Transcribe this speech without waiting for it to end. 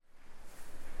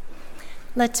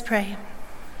Let's pray.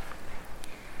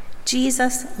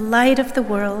 Jesus, light of the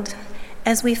world,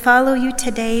 as we follow you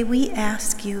today, we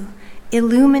ask you,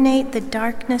 illuminate the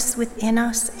darkness within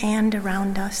us and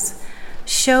around us.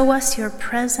 Show us your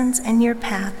presence and your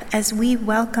path as we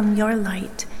welcome your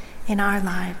light in our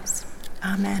lives.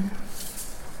 Amen.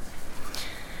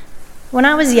 When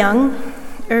I was young,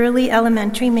 early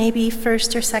elementary, maybe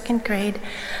first or second grade,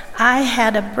 I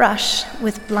had a brush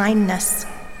with blindness.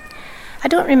 I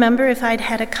don't remember if I'd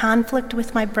had a conflict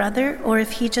with my brother or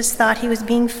if he just thought he was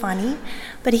being funny,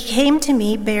 but he came to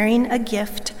me bearing a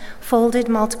gift folded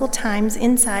multiple times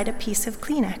inside a piece of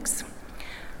Kleenex.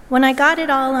 When I got it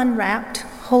all unwrapped,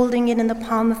 holding it in the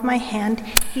palm of my hand,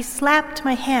 he slapped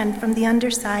my hand from the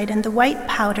underside and the white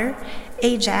powder,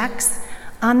 Ajax,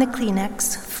 on the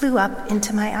Kleenex flew up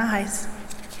into my eyes.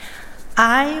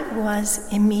 I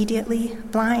was immediately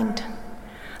blind.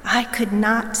 I could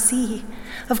not see.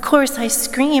 Of course, I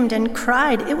screamed and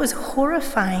cried. It was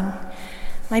horrifying.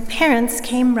 My parents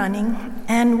came running,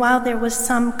 and while there was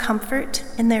some comfort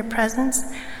in their presence,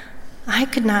 I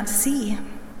could not see.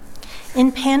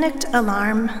 In panicked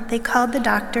alarm, they called the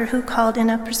doctor, who called in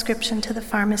a prescription to the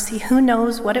pharmacy. Who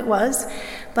knows what it was,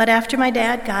 but after my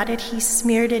dad got it, he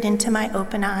smeared it into my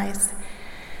open eyes.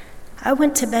 I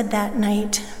went to bed that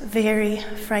night very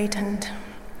frightened.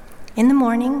 In the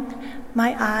morning,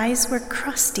 my eyes were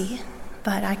crusty,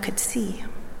 but I could see.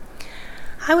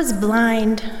 I was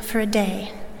blind for a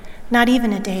day, not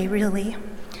even a day, really.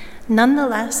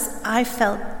 Nonetheless, I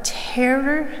felt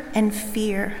terror and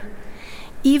fear.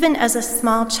 Even as a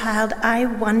small child, I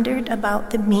wondered about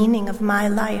the meaning of my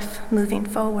life moving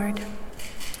forward.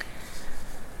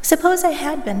 Suppose I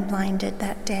had been blinded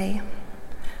that day.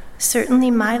 Certainly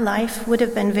my life would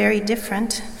have been very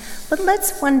different, but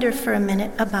let's wonder for a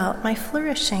minute about my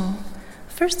flourishing.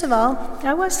 First of all,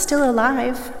 I was still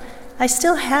alive. I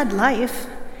still had life.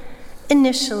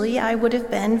 Initially, I would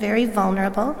have been very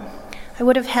vulnerable. I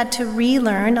would have had to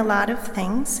relearn a lot of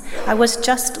things. I was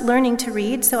just learning to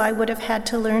read, so I would have had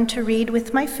to learn to read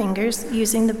with my fingers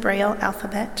using the Braille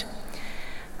alphabet.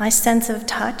 My sense of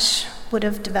touch would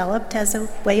have developed as a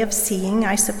way of seeing,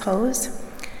 I suppose.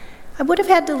 I would have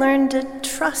had to learn to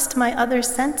trust my other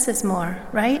senses more,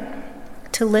 right?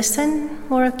 To listen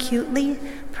more acutely,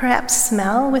 perhaps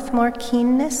smell with more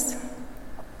keenness.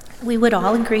 We would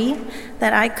all agree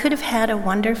that I could have had a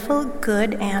wonderful,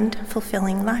 good, and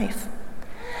fulfilling life.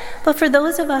 But for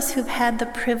those of us who've had the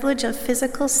privilege of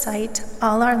physical sight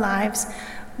all our lives,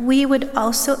 we would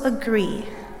also agree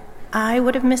I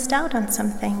would have missed out on some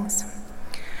things.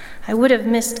 I would have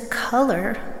missed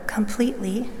color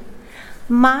completely.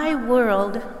 My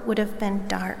world would have been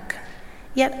dark,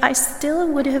 yet I still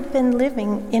would have been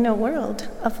living in a world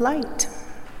of light.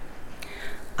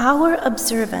 Our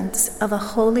observance of a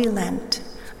holy Lent,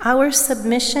 our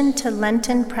submission to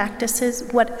Lenten practices,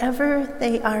 whatever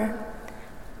they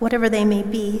may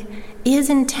be, is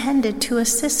intended to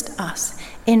assist us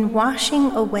in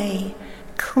washing away,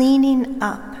 cleaning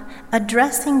up,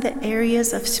 addressing the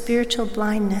areas of spiritual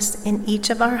blindness in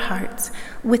each of our hearts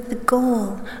with the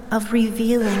goal of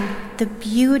revealing the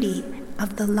beauty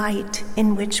of the light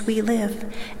in which we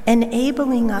live,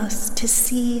 enabling us to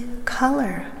see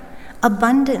color,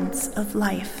 abundance of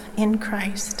life in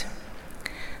Christ.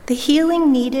 The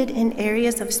healing needed in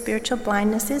areas of spiritual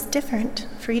blindness is different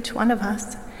for each one of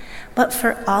us, but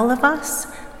for all of us,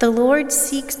 the Lord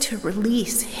seeks to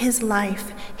release His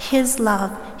life, His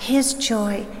love, His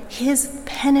joy, His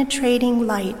penetrating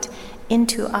light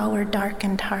into our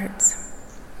darkened hearts.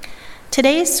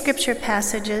 Today's scripture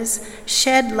passages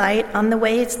shed light on the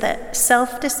ways that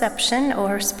self-deception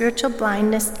or spiritual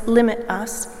blindness limit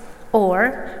us,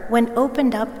 or, when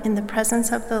opened up in the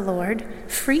presence of the Lord,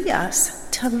 free us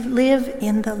to live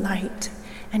in the light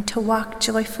and to walk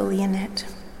joyfully in it.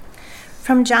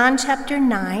 From John chapter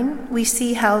 9, we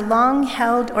see how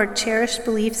long-held or cherished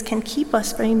beliefs can keep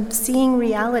us from seeing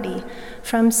reality,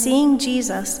 from seeing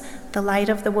Jesus, the light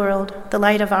of the world, the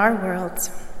light of our worlds.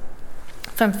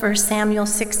 From 1 Samuel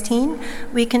 16,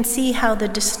 we can see how the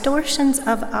distortions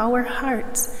of our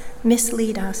hearts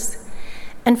mislead us.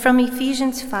 And from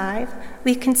Ephesians 5,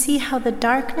 we can see how the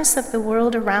darkness of the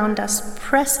world around us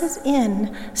presses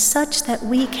in such that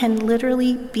we can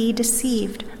literally be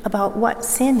deceived about what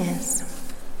sin is.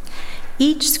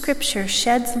 Each scripture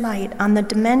sheds light on the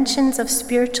dimensions of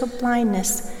spiritual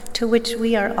blindness to which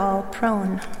we are all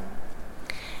prone.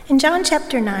 In John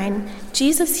chapter 9,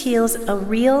 Jesus heals a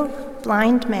real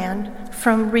blind man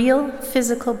from real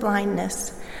physical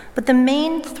blindness. But the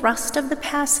main thrust of the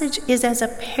passage is as a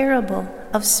parable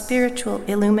of spiritual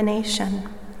illumination.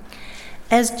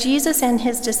 As Jesus and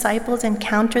his disciples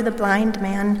encounter the blind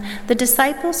man, the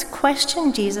disciples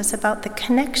question Jesus about the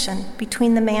connection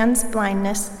between the man's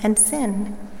blindness and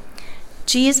sin.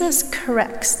 Jesus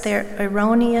corrects their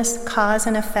erroneous cause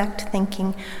and effect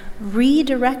thinking,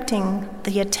 redirecting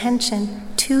the attention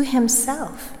to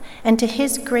himself and to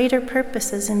his greater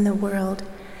purposes in the world,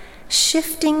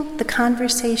 shifting the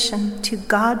conversation to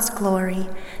God's glory,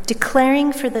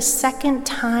 declaring for the second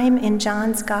time in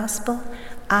John's Gospel,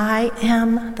 I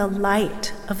am the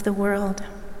light of the world.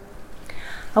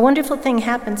 A wonderful thing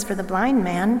happens for the blind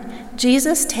man.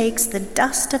 Jesus takes the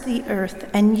dust of the earth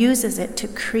and uses it to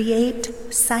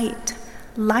create sight,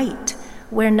 light,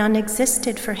 where none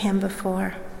existed for him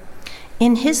before.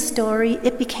 In his story,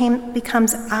 it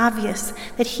becomes obvious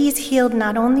that he's healed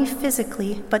not only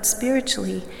physically, but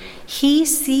spiritually. He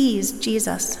sees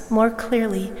Jesus more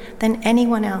clearly than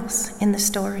anyone else in the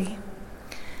story.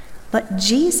 But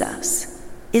Jesus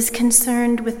is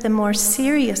concerned with the more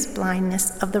serious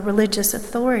blindness of the religious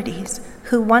authorities,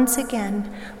 who once again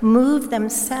move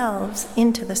themselves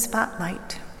into the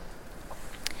spotlight.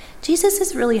 Jesus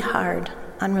is really hard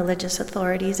on religious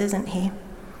authorities, isn't he?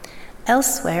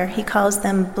 Elsewhere, he calls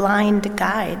them blind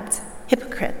guides,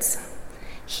 hypocrites.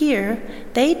 Here,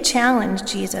 they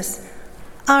challenge Jesus.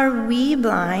 Are we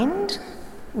blind,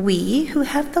 we who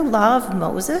have the law of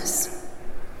Moses?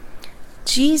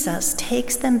 Jesus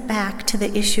takes them back to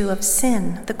the issue of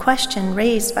sin, the question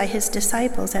raised by his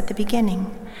disciples at the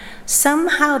beginning.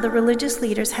 Somehow the religious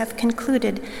leaders have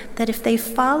concluded that if they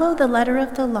follow the letter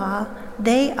of the law,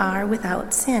 they are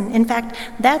without sin. In fact,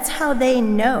 that's how they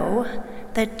know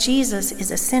that Jesus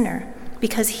is a sinner,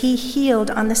 because he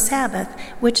healed on the Sabbath,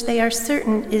 which they are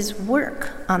certain is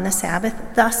work on the Sabbath,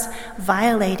 thus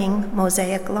violating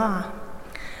Mosaic law.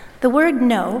 The word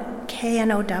know,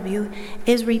 K-N-O-W,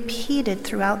 is repeated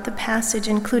throughout the passage,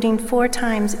 including 4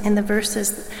 times in the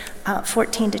verses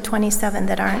 14 to 27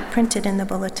 that aren't printed in the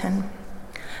bulletin.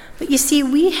 But you see,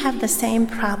 we have the same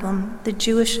problem the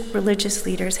Jewish religious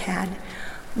leaders had.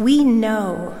 We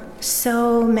know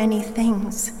so many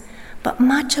things, but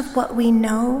much of what we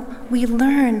know, we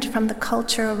learned from the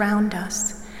culture around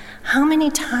us. How many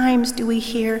times do we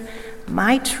hear,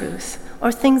 my truth,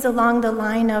 or things along the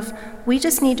line of, we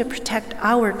just need to protect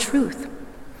our truth?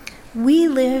 We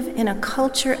live in a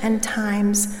culture and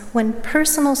times when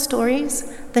personal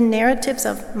stories, the narratives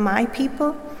of my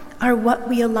people, are what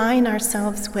we align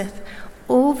ourselves with,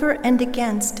 over and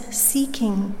against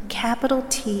seeking, capital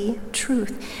T,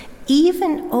 truth,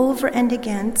 even over and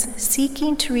against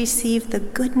seeking to receive the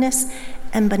goodness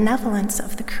and benevolence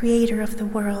of the Creator of the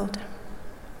world.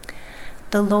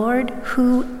 The Lord,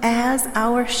 who as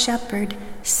our shepherd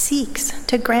seeks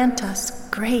to grant us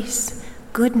grace,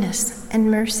 goodness, and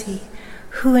mercy,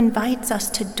 who invites us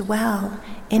to dwell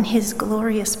in his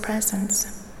glorious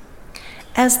presence.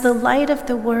 As the light of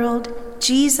the world,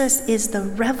 Jesus is the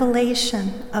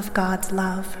revelation of God's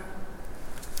love.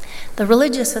 The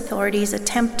religious authorities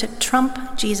attempt to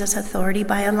trump Jesus' authority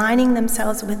by aligning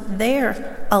themselves with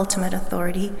their ultimate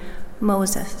authority,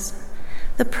 Moses.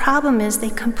 The problem is they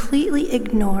completely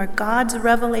ignore God's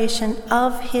revelation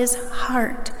of his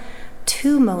heart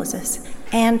to Moses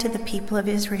and to the people of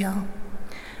Israel.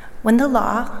 When the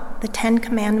law, the 10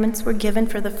 Commandments, were given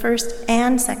for the first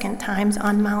and second times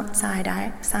on Mount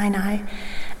Sinai,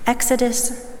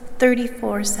 Exodus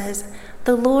 34 says,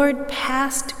 "The Lord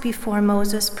passed before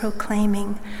Moses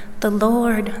proclaiming, the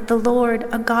Lord,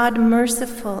 a God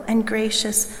merciful and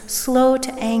gracious, slow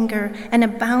to anger, and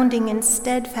abounding in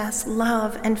steadfast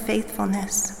love and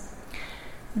faithfulness."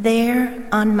 There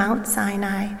on Mount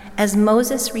Sinai, as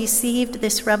Moses received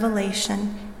this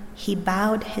revelation, he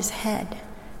bowed his head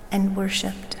and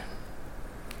worshiped.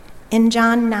 In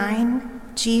John 9,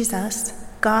 Jesus,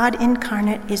 God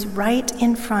incarnate, is right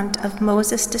in front of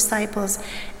Moses' disciples,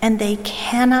 and they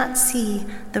cannot see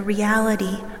the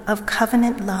reality of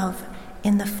covenant love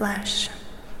in the flesh.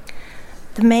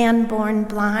 The man born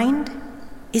blind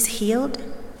is healed,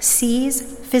 sees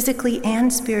physically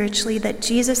and spiritually that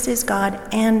Jesus is God,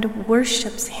 and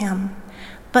worships him.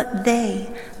 But they,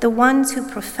 the ones who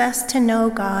profess to know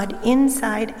God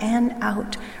inside and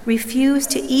out, refuse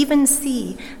to even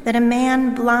see that a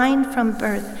man blind from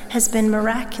birth has been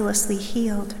miraculously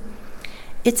healed.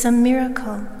 It's a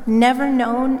miracle never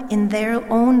known in their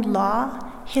own law,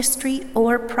 history,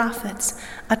 or prophets,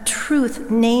 a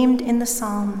truth named in the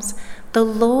Psalms. The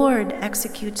Lord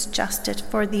executes justice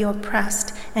for the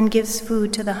oppressed and gives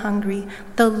food to the hungry.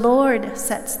 The Lord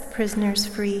sets the prisoners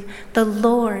free. The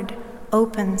Lord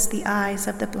opens the eyes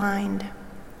of the blind.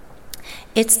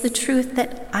 It's the truth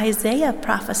that Isaiah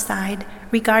prophesied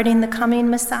regarding the coming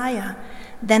Messiah.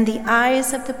 Then the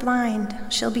eyes of the blind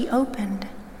shall be opened.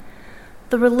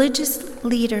 The religious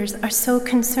leaders are so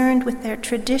concerned with their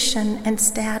tradition and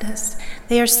status.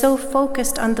 They are so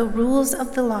focused on the rules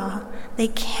of the law, they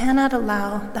cannot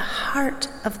allow the heart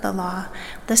of the law,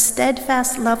 the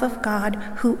steadfast love of God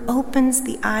who opens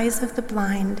the eyes of the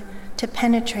blind, to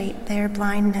penetrate their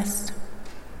blindness.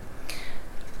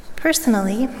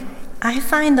 Personally, I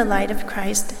find the light of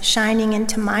Christ shining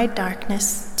into my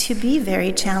darkness to be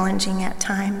very challenging at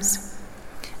times.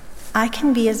 I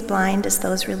can be as blind as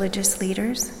those religious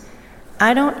leaders.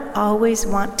 I don't always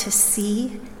want to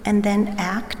see and then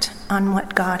act on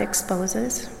what God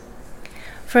exposes.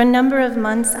 For a number of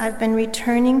months, I've been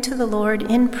returning to the Lord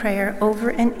in prayer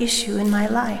over an issue in my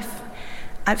life.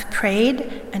 I've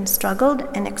prayed and struggled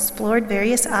and explored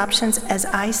various options as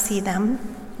I see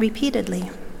them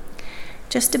repeatedly.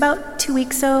 Just about 2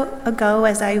 weeks ago,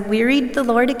 as I wearied the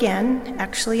Lord again,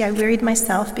 actually I wearied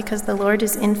myself because the Lord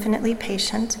is infinitely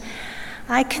patient,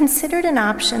 I considered an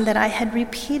option that I had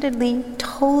repeatedly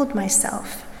told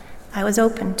myself I was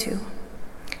open to.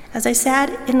 As I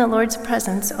sat in the Lord's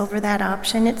presence over that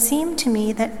option, it seemed to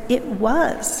me that it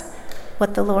was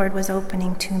what the Lord was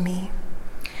opening to me.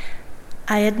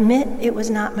 I admit it was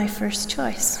not my first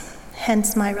choice,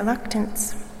 hence my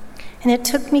reluctance. And it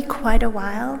took me quite a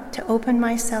while to open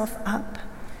myself up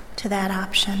to that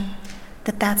option,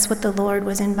 that's what the Lord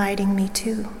was inviting me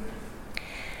to.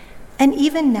 And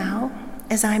even now,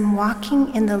 as I'm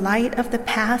walking in the light of the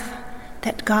path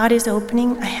that God is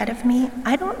opening ahead of me,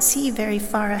 I don't see very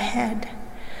far ahead,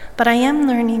 but I am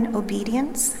learning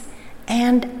obedience,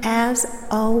 and as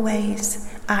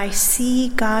always, I see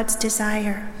God's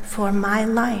desire for my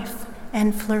life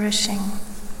and flourishing.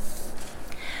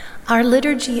 Our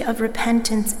liturgy of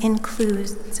repentance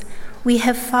includes, we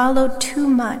have followed too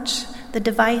much the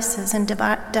devices and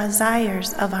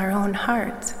desires of our own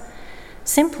hearts.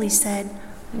 Simply said,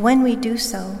 when we do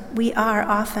so, we are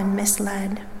often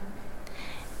misled.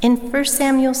 In 1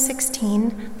 Samuel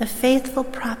 16, the faithful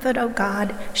prophet of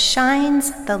God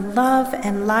shines the love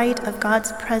and light of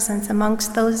God's presence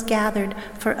amongst those gathered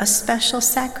for a special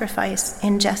sacrifice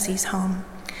in Jesse's home.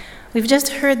 We've just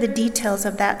heard the details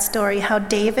of that story, how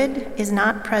David is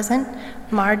not present,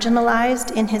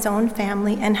 marginalized in his own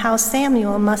family, and how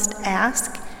Samuel must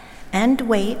ask and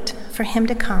wait for him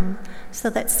to come so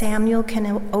that Samuel can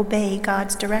obey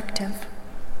God's directive.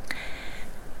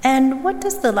 And what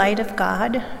does the light of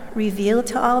God reveal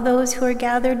to all those who are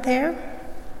gathered there?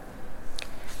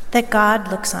 That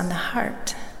God looks on the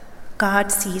heart.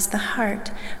 God sees the heart.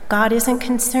 God isn't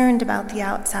concerned about the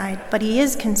outside, but he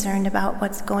is concerned about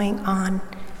what's going on,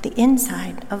 the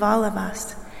inside of all of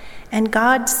us. And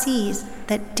God sees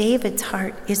that David's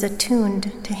heart is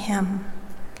attuned to him.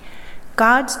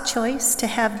 God's choice to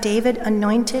have David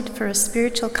anointed for a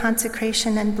spiritual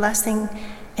consecration and blessing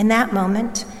in that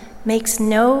moment makes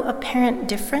no apparent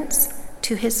difference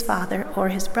to his father or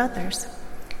his brothers.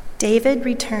 David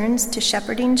returns to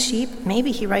shepherding sheep.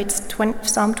 Maybe he writes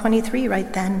Psalm 23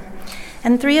 right then.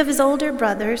 And 3 of his older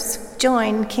brothers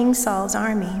join King Saul's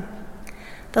army.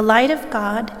 The light of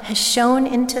God has shone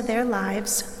into their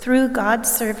lives through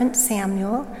God's servant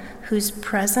Samuel, whose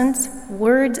presence,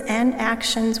 words, and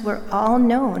actions were all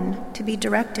known to be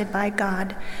directed by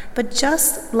God. But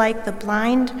just like the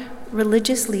blind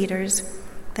religious leaders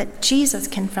that Jesus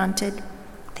confronted,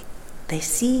 they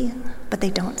see, but they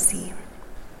don't see.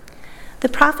 The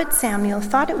prophet Samuel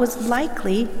thought it was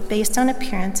likely, based on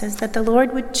appearances, that the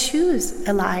Lord would choose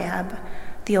Eliab,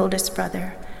 the oldest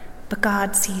brother, but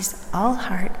God sees all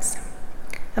hearts.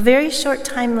 A very short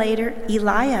time later,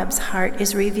 Eliab's heart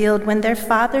is revealed when their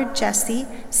father Jesse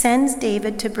sends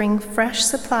David to bring fresh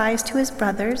supplies to his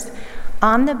brothers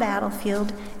on the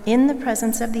battlefield in the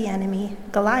presence of the enemy,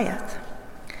 Goliath.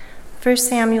 1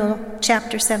 Samuel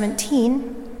chapter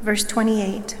 17, verse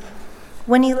 28.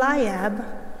 When Eliab,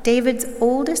 David's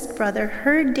oldest brother,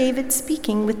 heard David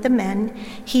speaking with the men,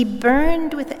 he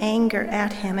burned with anger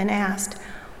at him and asked,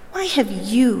 "Why have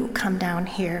you come down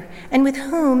here? And with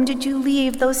whom did you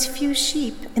leave those few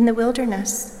sheep in the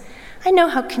wilderness? I know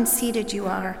how conceited you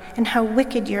are and how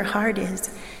wicked your heart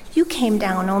is. You came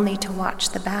down only to watch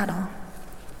the battle."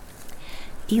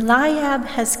 Eliab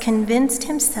has convinced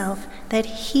himself that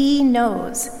he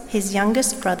knows his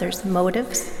youngest brother's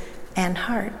motives and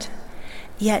heart.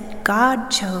 Yet God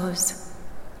chose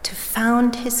to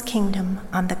found his kingdom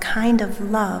on the kind of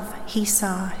love he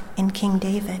saw in King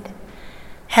David.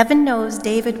 Heaven knows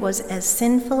David was as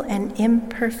sinful and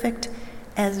imperfect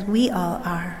as we all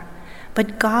are,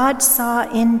 But God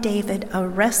saw in David a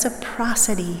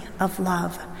reciprocity of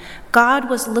love. God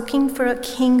was looking for a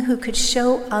king who could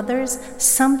show others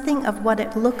something of what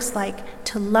it looks like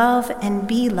to love and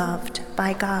be loved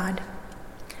by God.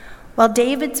 While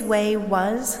David's way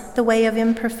was the way of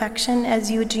imperfection,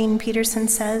 as Eugene Peterson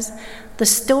says, the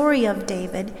story of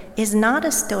David is not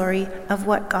a story of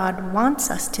what God wants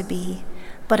us to be,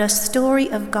 but a story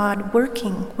of God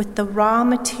working with the raw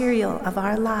material of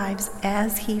our lives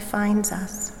as he finds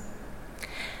us.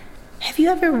 Have you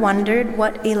ever wondered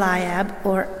what Eliab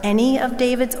or any of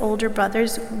David's older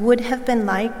brothers would have been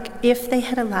like if they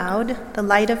had allowed the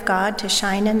light of God to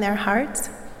shine in their hearts?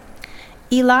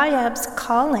 Eliab's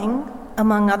calling,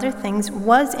 among other things,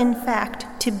 was in fact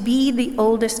to be the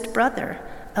oldest brother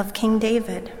of King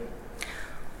David.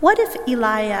 What if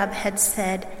Eliab had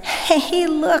said, "Hey,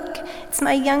 look, it's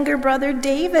my younger brother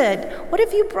David. What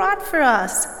have you brought for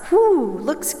us? Whew,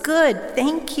 looks good,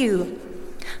 thank you."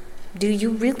 Do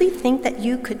you really think that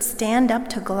you could stand up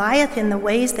to Goliath in the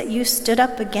ways that you stood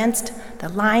up against the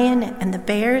lion and the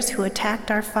bears who attacked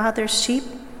our father's sheep?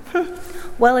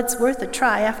 Well, it's worth a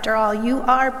try. After all, you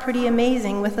are pretty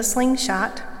amazing with a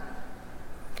slingshot.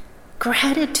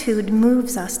 Gratitude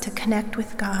moves us to connect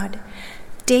with God.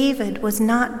 David was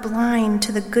not blind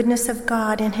to the goodness of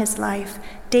God in his life.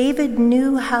 David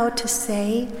knew how to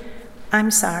say,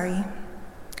 "I'm sorry."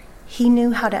 He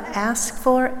knew how to ask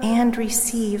for and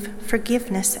receive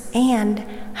forgiveness and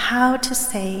how to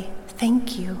say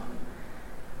thank you.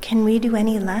 Can we do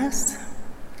any less?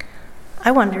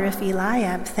 I wonder if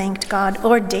Eliab thanked God,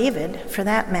 or David for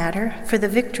that matter, for the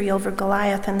victory over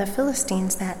Goliath and the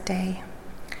Philistines that day.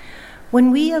 When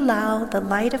we allow the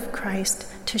light of Christ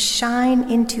to shine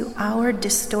into our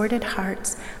distorted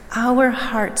hearts, our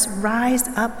hearts rise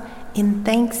up in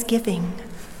thanksgiving.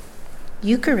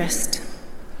 Eucharist.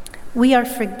 We are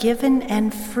forgiven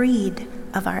and freed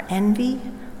of our envy,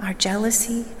 our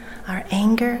jealousy, our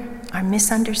anger, our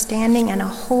misunderstanding, and a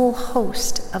whole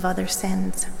host of other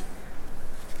sins.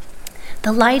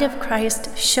 The light of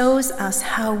Christ shows us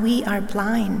how we are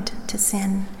blind to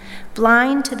sin,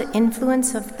 blind to the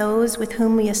influence of those with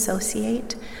whom we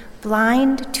associate,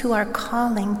 blind to our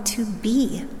calling to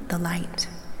be the light.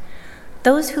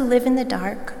 Those who live in the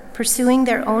dark, pursuing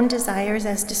their own desires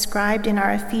as described in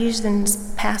our Ephesians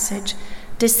passage,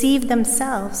 deceive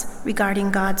themselves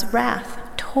regarding God's wrath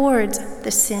towards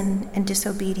the sin and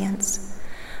disobedience.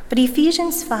 But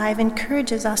Ephesians 5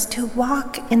 encourages us to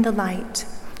walk in the light.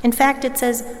 In fact, it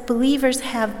says believers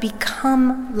have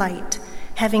become light,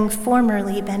 having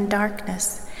formerly been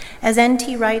darkness. As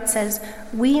N.T. Wright says,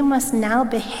 we must now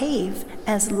behave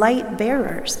as light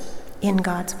bearers in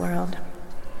God's world.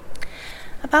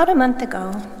 About a month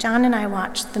ago, John and I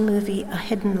watched the movie A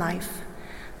Hidden Life.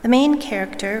 The main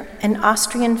character, an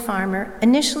Austrian farmer,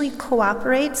 initially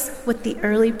cooperates with the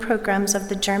early programs of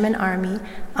the German army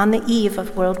on the eve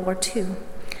of World War II.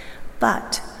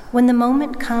 But when the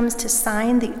moment comes to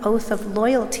sign the oath of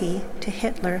loyalty to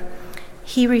Hitler,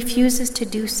 he refuses to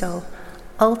do so,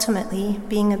 ultimately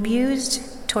being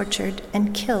abused, tortured,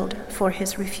 and killed for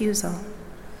his refusal.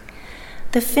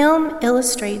 The film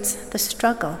illustrates the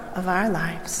struggle of our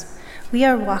lives. We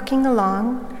are walking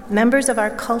along, members of our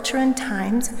culture and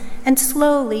times, and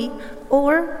slowly,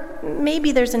 or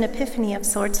maybe there's an epiphany of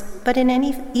sorts, but in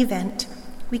any event,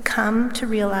 we come to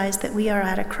realize that we are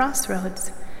at a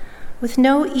crossroads. With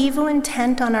no evil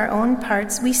intent on our own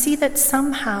parts, we see that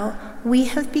somehow we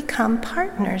have become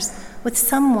partners with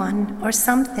someone or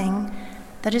something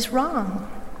that is wrong.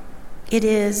 It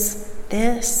is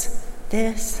this.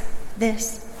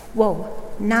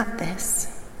 Whoa, not this.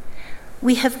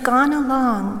 We have gone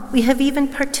along, we have even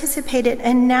participated,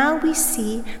 and now we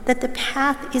see that the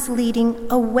path is leading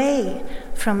away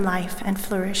from life and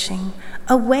flourishing,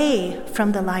 away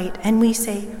from the light, and we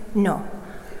say, no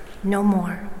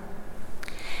more.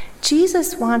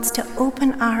 Jesus wants to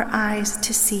open our eyes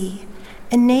to see,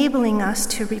 enabling us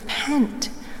to repent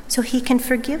so he can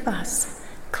forgive us,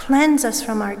 cleanse us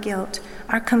from our guilt,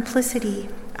 our complicity,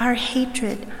 our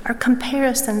hatred, our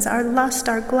comparisons, our lust,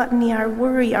 our gluttony, our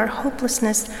worry, our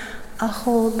hopelessness, a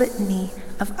whole litany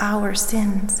of our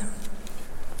sins.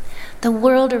 The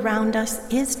world around us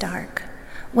is dark.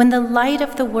 When the light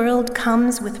of the world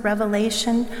comes with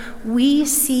revelation, we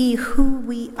see who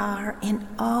we are in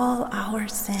all our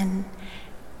sin.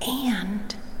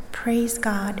 And, praise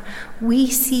God, we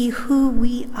see who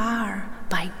we are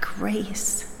by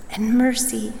grace and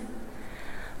mercy.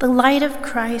 The light of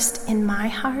Christ in my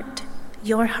heart,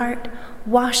 your heart,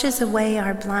 washes away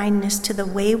our blindness to the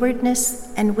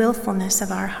waywardness and willfulness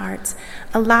of our hearts,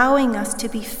 allowing us to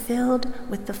be filled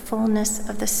with the fullness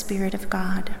of the Spirit of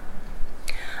God.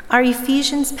 Our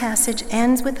Ephesians passage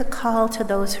ends with a call to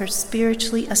those who are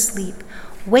spiritually asleep.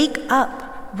 Wake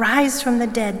up, rise from the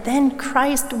dead, then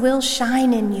Christ will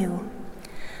shine in you.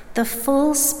 The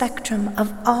full spectrum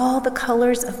of all the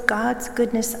colors of God's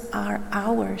goodness are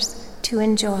ours to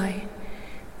enjoy.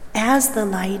 As the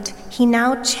light, he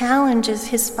now challenges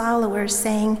his followers,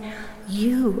 saying,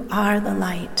 "You are the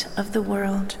light of the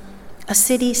world. A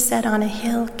city set on a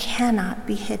hill cannot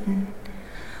be hidden."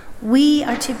 We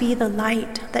are to be the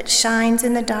light that shines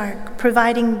in the dark,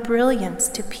 providing brilliance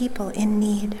to people in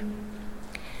need.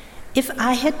 If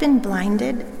I had been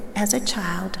blinded as a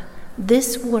child,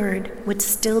 this word would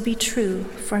still be true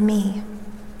for me.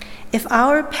 If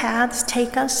our paths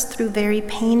take us through very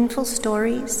painful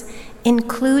stories,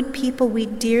 include people we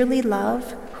dearly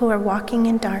love who are walking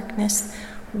in darkness,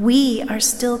 we are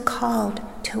still called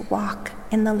to walk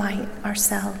in the light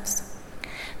ourselves.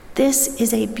 This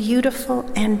is a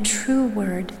beautiful and true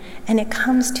word, and it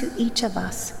comes to each of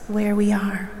us where we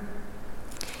are.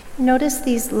 Notice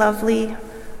these lovely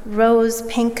rose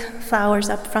pink flowers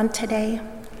up front today.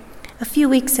 A few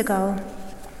weeks ago,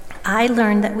 I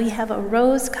learned that we have a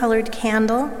rose-colored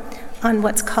candle on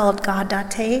what's called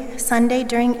Gaudete Sunday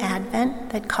during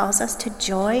Advent that calls us to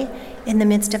joy in the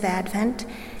midst of Advent.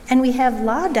 And we have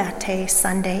Laudate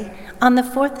Sunday on the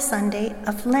fourth Sunday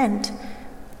of Lent,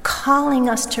 calling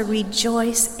us to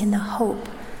rejoice in the hope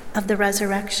of the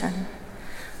resurrection.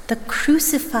 The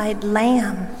crucified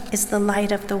Lamb is the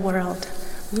light of the world.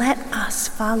 Let us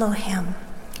follow him.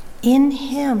 In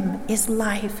him is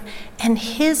life, and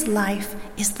his life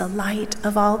is the light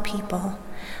of all people.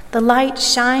 The light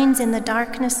shines in the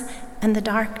darkness, and the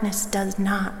darkness does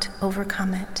not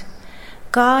overcome it.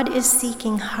 God is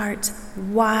seeking hearts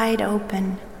wide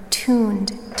open,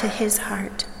 tuned to his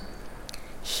heart.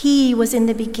 He was in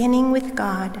the beginning with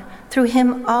God. Through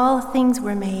him all things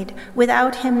were made.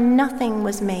 Without him nothing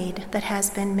was made that has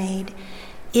been made.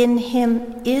 In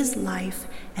him is life,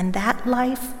 and that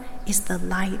life is the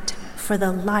light for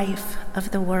the life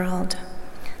of the world.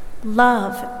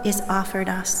 Love is offered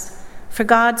us. For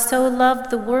God so loved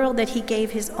the world that he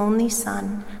gave his only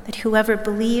Son, that whoever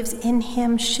believes in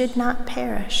him should not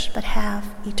perish, but have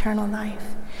eternal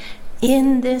life.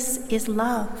 In this is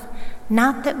love,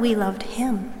 not that we loved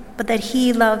him, but that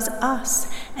he loves us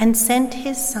and sent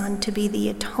his Son to be the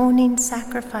atoning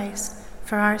sacrifice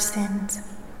for our sins.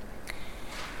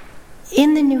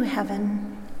 In the new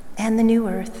heaven and the new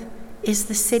earth is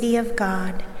the city of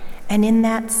God, and in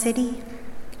that city,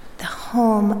 the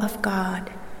home of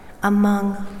God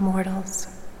among mortals.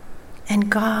 And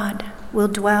God will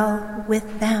dwell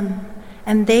with them,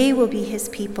 and they will be his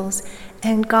peoples,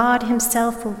 and God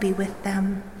himself will be with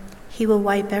them. He will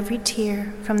wipe every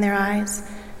tear from their eyes.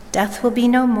 Death will be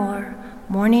no more.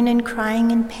 Mourning and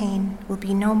crying and pain will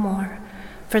be no more,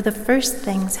 for the first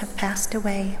things have passed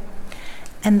away.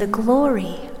 And the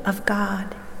glory of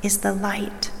God is the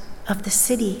light of the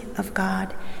city of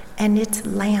God, and its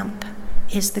lamp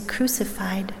is the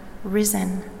crucified,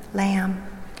 risen Lamb.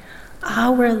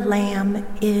 Our Lamb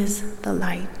is the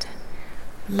light.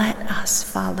 Let us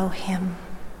follow him.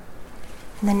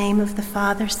 In the name of the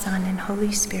Father, Son, and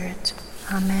Holy Spirit,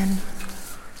 amen.